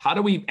long. How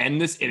do we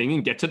end this inning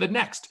and get to the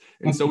next?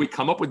 And so we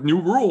come up with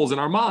new rules in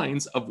our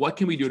minds of what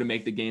can we do to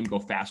make the game go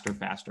faster,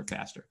 faster,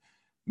 faster.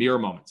 Mirror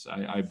moments.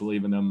 I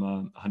believe in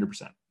them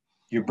 100%.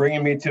 You're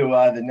bringing me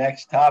to the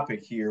next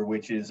topic here,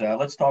 which is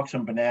let's talk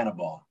some banana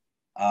ball.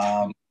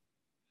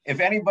 If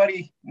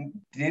anybody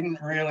didn't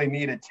really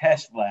need a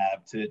test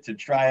lab to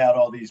try out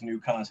all these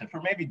new concepts,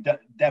 or maybe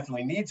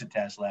definitely needs a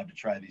test lab to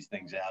try these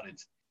things out,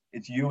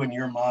 it's you and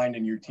your mind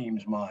and your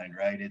team's mind,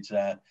 right? It's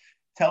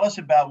tell us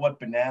about what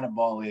banana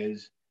ball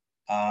is.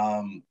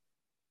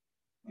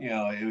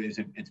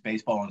 It's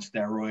baseball on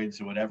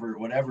steroids or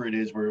whatever it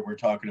is we're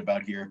talking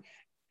about here,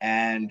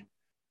 and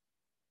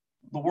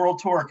the World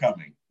Tour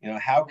coming.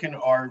 How can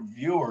our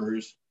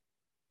viewers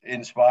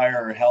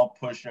inspire or help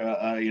push,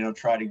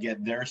 try to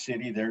get their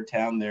city, their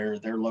town, their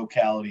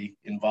locality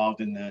involved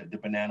in the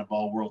Banana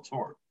Ball World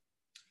Tour?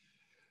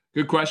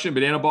 Good question.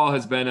 Banana Ball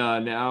has been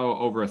now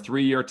over a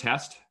 3-year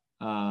test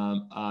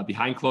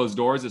behind closed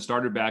doors. It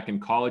started back in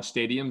college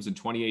stadiums in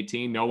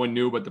 2018. No one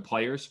knew but the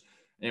players.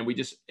 And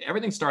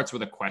everything starts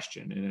with a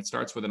question, and it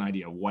starts with an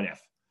idea. What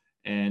if?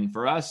 And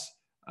for us,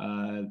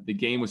 the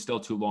game was still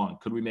too long.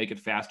 Could we make it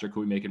faster?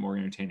 Could we make it more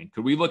entertaining?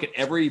 Could we look at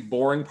every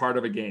boring part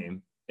of a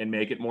game and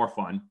make it more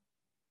fun?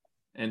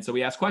 And so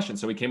we asked questions.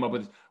 So we came up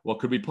with, well,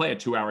 could we play a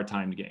 2-hour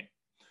timed game?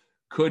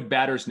 Could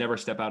batters never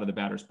step out of the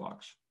batter's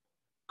box?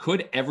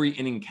 Could every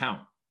inning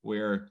count,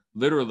 where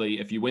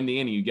literally if you win the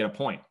inning, you get a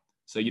point?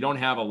 So you don't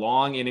have a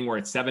long inning where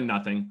it's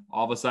 7-0.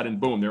 All of a sudden,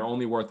 boom, they're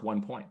only worth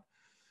 1 point.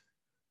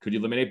 Could you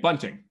eliminate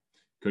bunting?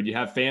 Could you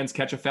have fans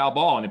catch a foul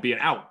ball and it be an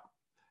out?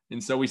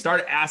 And so we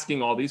started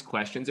asking all these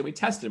questions, and we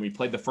tested. We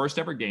played the first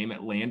ever game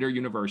at Lander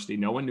University.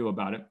 No one knew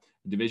about it.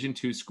 A Division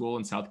II school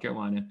in South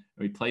Carolina. And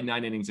we played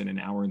 9 innings in an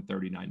hour and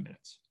 39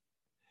 minutes.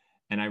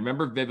 And I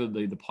remember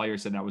vividly the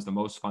players said that was the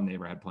most fun they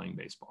ever had playing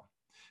baseball.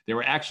 There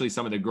were actually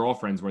some of the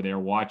girlfriends where they were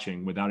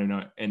watching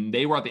and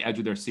they were at the edge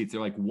of their seats. They're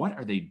like, what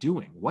are they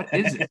doing? What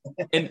is it?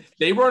 And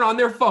they weren't on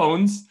their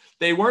phones.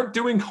 They weren't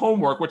doing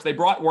homework, which they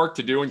brought work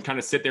to do and kind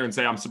of sit there and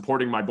say, I'm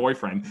supporting my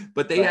boyfriend.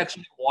 But they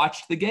actually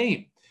watched the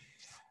game.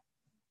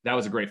 That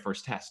was a great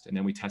first test. And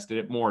then we tested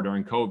it more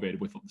during COVID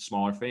with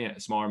smaller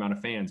amount of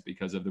fans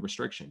because of the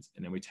restrictions.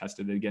 And then we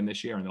tested it again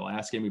this year. In the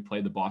last game we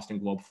played, the Boston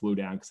Globe flew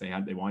down because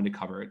they wanted to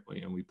cover it.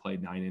 And we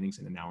played 9 innings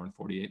in an hour and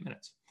 48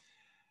 minutes.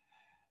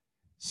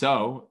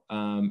 So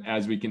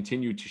as we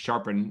continue to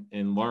sharpen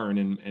and learn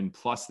and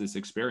plus this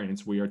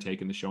experience, we are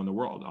taking the show in the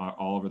world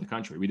all over the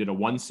country. We did a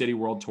 1-city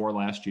world tour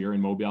last year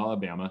in Mobile,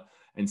 Alabama,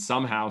 and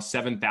somehow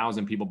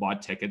 7,000 people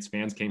bought tickets.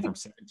 Fans came from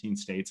 17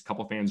 states. A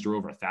couple fans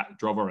drove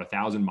over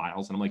 1,000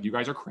 miles. And I'm like, you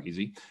guys are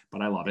crazy,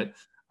 but I love it.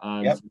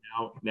 Yep.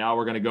 So now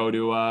we're going to go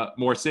to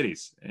more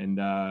cities. And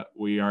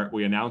we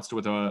announced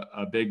with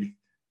a big,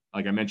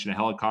 like I mentioned, a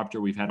helicopter.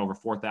 We've had over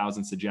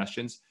 4,000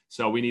 suggestions.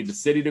 So we need the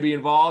city to be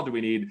involved.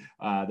 We need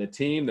the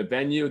team, the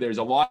venue. There's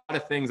a lot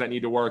of things that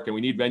need to work, and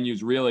we need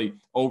venues really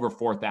over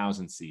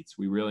 4,000 seats.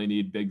 We really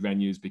need big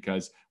venues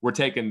because we're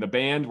taking the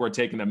band, we're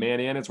taking the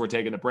man-ants, we're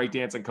taking the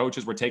breakdancing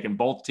coaches, we're taking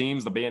both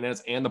teams, the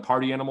band-ants and the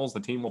party animals.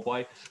 The team will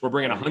play. We're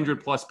bringing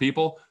 100+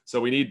 people.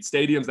 So we need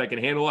stadiums that can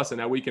handle us and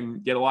that we can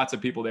get lots of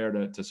people there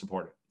to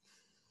support it.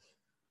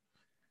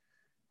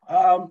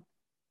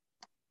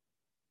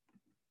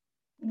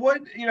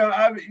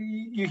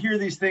 You hear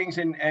these things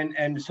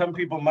and some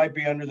people might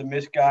be under the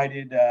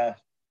misguided,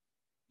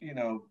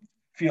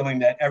 feeling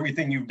that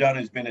everything you've done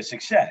has been a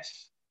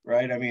success,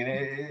 right? I mean,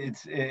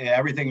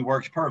 everything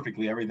works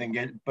perfectly,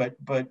 but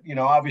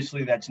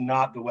obviously that's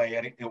not the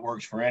way it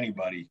works for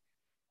anybody.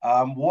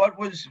 What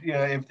was,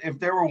 if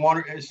there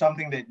were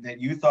something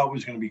that you thought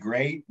was going to be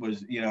great,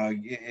 was,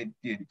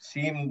 it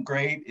seemed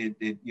great, and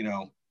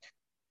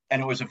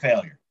it was a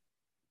failure.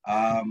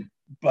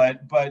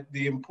 But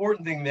the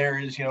important thing there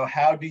is,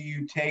 how do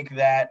you take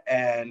that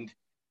and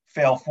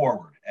fail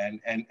forward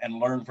and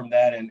learn from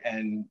that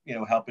and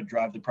help it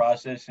drive the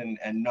process and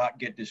not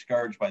get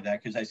discouraged by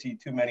that? Because I see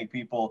too many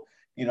people,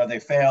 they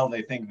fail,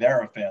 they think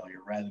they're a failure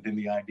rather than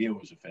the idea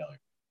was a failure.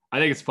 I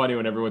think it's funny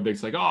when everyone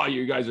thinks like, oh,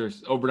 you guys are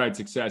overnight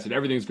success and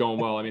everything's going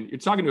well. I mean, you're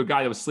talking to a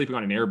guy that was sleeping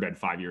on an airbed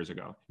 5 years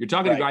ago. You're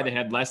talking to a guy that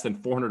had less than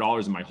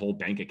 $400 in my whole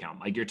bank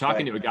account. Like you're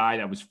talking to a guy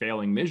that was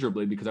failing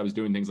miserably because I was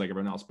doing things like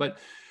everyone else. But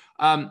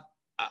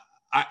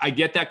I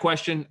get that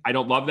question. I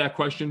don't love that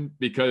question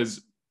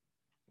because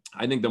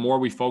I think the more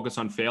we focus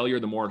on failure,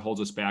 the more it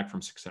holds us back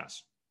from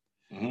success.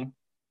 Mm-hmm.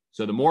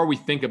 So the more we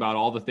think about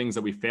all the things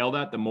that we failed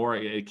at, the more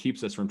it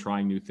keeps us from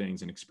trying new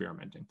things and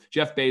experimenting.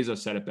 Jeff Bezos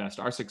said it best: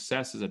 our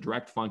success is a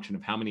direct function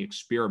of how many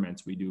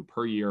experiments we do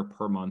per year,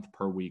 per month,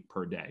 per week,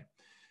 per day.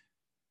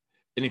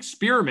 An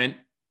experiment,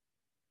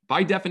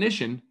 by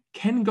definition,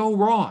 can go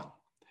wrong,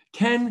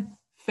 can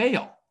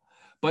fail.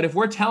 But if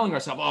we're telling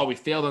ourselves, oh, we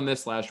failed on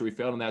this last year, we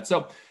failed on that.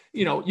 So,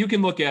 you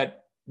can look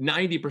at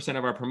 90%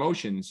 of our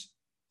promotions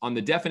on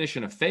the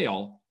definition of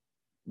fail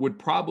would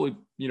probably,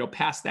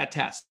 pass that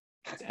test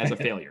as a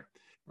failure.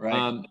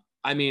 Right.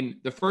 I mean,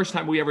 the first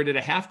time we ever did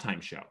a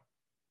halftime show,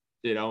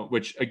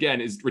 which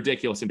again is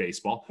ridiculous in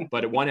baseball,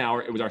 but at 1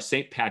 hour, it was our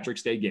St.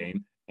 Patrick's Day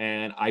game.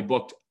 And I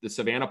booked the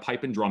Savannah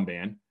Pipe and Drum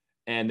Band,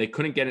 and they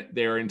couldn't get it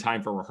there in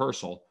time for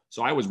rehearsal.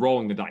 So I was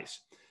rolling the dice.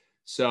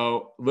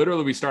 So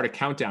literally we start a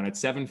countdown at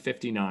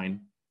 7:59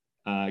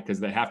 because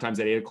the halftime's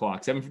at 8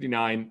 o'clock,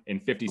 7:59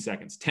 and 50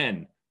 seconds,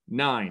 10,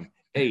 9,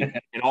 8.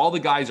 And all the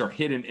guys are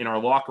hidden in our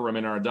locker room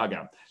in our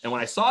dugout. And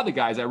when I saw the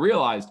guys, I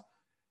realized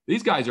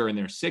these guys are in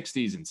their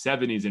 60s and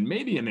 70s and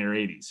maybe in their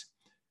 80s.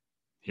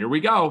 Here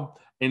we go.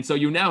 And so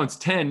you announce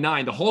 10,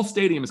 9, the whole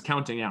stadium is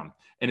counting down.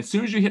 And as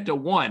soon as you hit to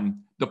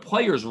 1, the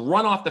players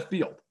run off the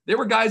field. There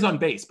were guys on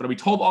base, but we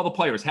told all the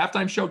players,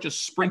 halftime show,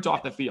 just sprint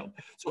off the field.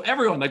 So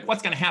everyone,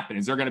 what's going to happen?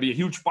 Is there going to be a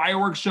huge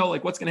fireworks show?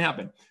 What's going to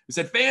happen? We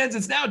said, fans,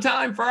 it's now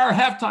time for our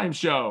halftime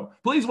show.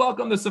 Please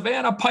welcome the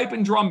Savannah Pipe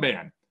and Drum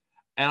Band.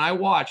 And I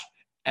watched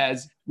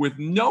as, with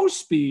no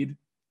speed,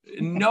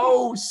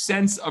 no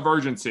sense of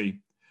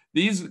urgency,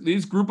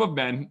 these group of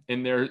men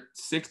in their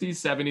 60s,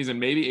 70s, and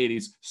maybe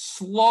 80s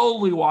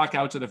slowly walk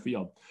out to the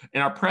field.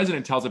 And our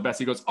president tells it best.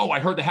 He goes, oh, I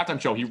heard the halftime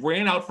show. He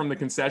ran out from the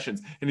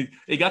concessions, and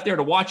he got there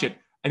to watch it.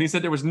 And he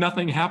said there was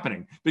nothing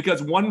happening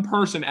because one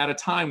person at a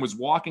time was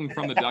walking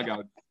from the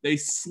dugout. They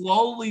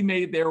slowly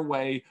made their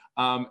way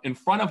in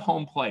front of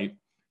home plate.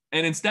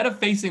 And instead of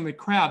facing the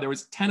crowd, there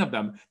was 10 of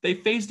them. They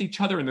faced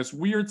each other in this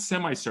weird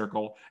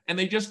semicircle, and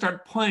they just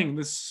started playing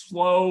this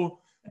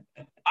slow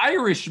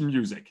Irish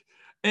music.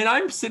 And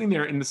I'm sitting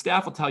there, and the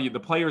staff will tell you, the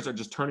players are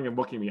just turning and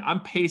looking at me. I'm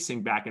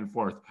pacing back and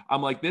forth.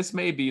 I'm like, this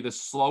may be the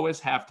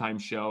slowest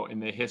halftime show in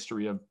the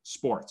history of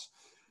sports.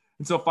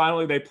 And so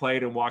finally they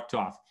played and walked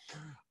off.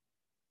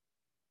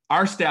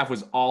 Our staff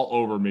was all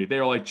over me. They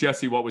were like,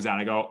 Jesse, what was that?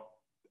 I go,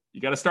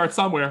 you got to start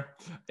somewhere.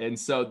 And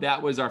so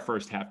that was our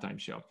first halftime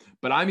show.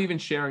 But I'm even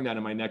sharing that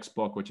in my next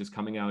book, which is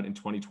coming out in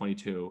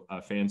 2022,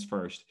 Fans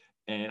First.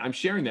 And I'm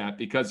sharing that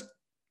because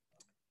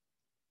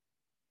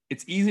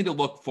it's easy to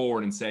look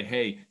forward and say,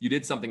 hey, you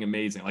did something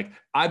amazing.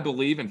 I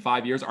believe in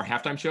 5 years, our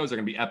halftime shows are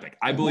going to be epic.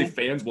 I believe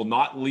fans will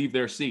not leave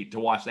their seat to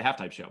watch the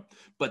halftime show.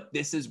 But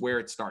this is where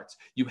it starts.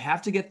 You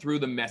have to get through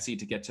the messy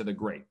to get to the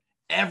great.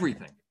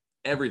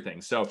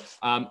 Everything. So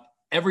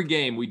every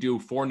game, we do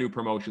 4 new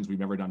promotions we've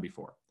never done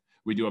before.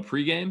 We do a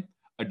pregame,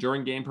 a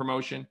during game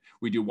promotion.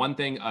 We do one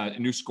thing, a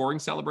new scoring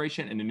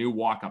celebration, and a new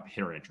walk-up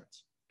hitter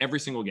entrance. Every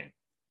single game.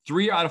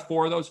 3 out of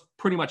 4 of those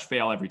pretty much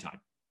fail every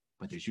time.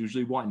 But there's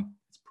usually one.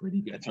 It's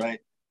pretty good. That's right.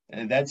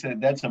 And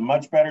that's a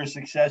much better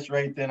success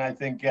rate than I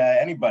think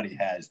anybody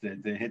has to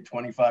hit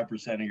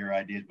 25% of your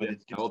ideas. But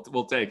it's just,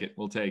 we'll take it.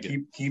 We'll take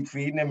it. Keep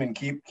feeding them and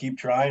keep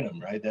trying them,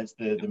 right? That's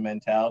the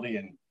mentality,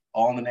 and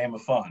all in the name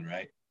of fun,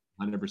 right?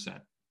 100%.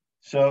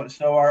 So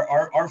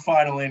our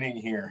final inning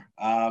here.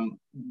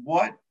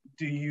 What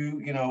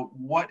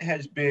what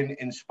has been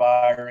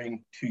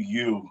inspiring to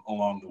you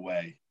along the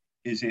way?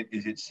 Is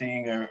it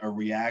seeing a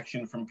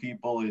reaction from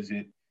people? Is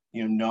it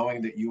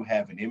knowing that you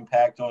have an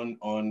impact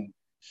on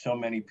so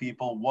many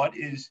people?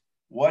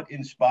 What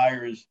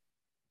inspires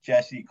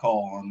Jesse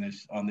Cole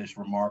on this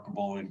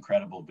remarkable,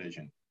 incredible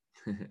vision?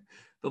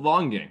 The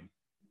long game.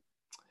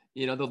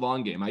 The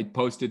long game. I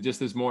posted just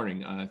this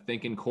morning,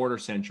 think in quarter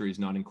centuries,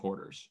 not in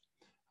quarters.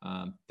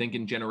 Think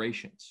in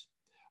generations.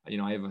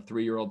 I have a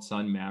 3-year-old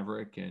son,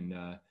 Maverick, and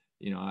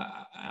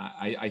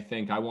I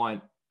think I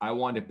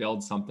want to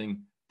build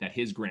something that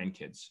his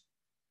grandkids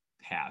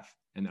have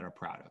and that are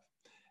proud of.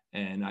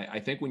 And I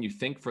think when you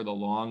think for the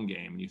long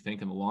game, and you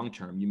think in the long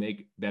term, you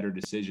make better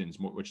decisions,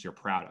 which you're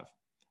proud of.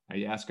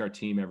 I ask our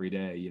team every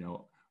day,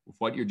 with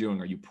what you're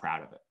doing, are you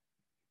proud of it?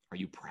 Are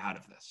you proud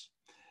of this?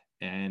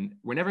 And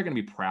we're never going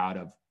to be proud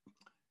of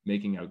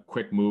making a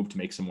quick move to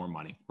make some more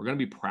money. We're going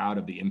to be proud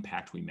of the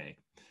impact we make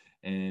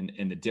and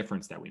the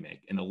difference that we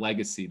make and the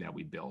legacy that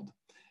we build.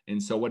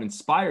 And so what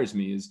inspires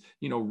me is,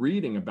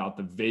 reading about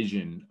the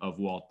vision of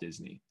Walt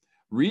Disney,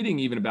 reading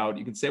even about,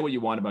 you can say what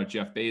you want about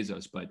Jeff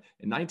Bezos, but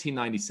in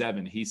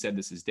 1997, he said,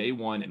 this is day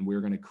one and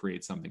we're going to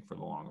create something for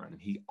the long run.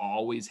 And he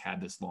always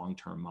had this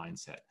long-term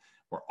mindset.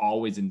 We're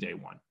always in day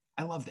one.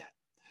 I love that.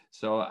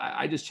 So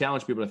I just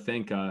challenge people to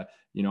think,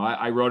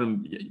 I wrote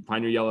in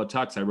Pioneer Yellow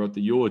Tux, I wrote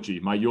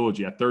my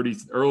eulogy at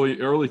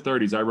early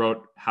 30s. I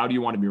wrote, how do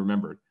you want to be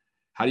remembered?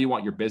 How do you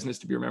want your business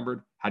to be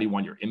remembered? How do you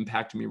want your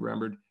impact to be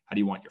remembered? How do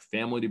you want your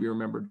family to be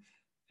remembered?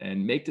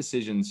 And make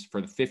decisions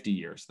for the 50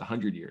 years, the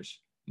 100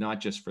 years,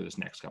 not just for this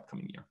next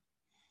upcoming year.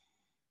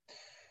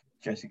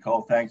 Jesse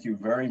Cole, thank you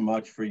very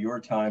much for your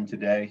time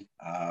today.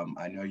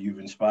 I know you've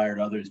inspired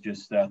others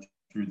just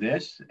through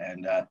this,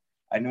 and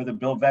I know that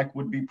Bill Veeck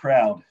would be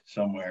proud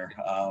somewhere,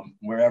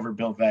 wherever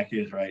Bill Veeck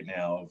is right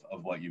now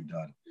of what you've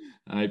done.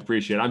 I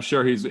appreciate it. I'm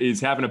sure he's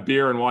having a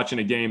beer and watching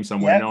a game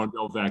somewhere, knowing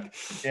Bill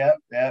Veeck.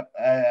 Yep.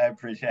 I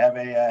appreciate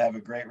it. Have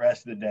a great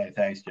rest of the day.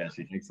 Thanks,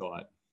 Jesse. Thanks a lot.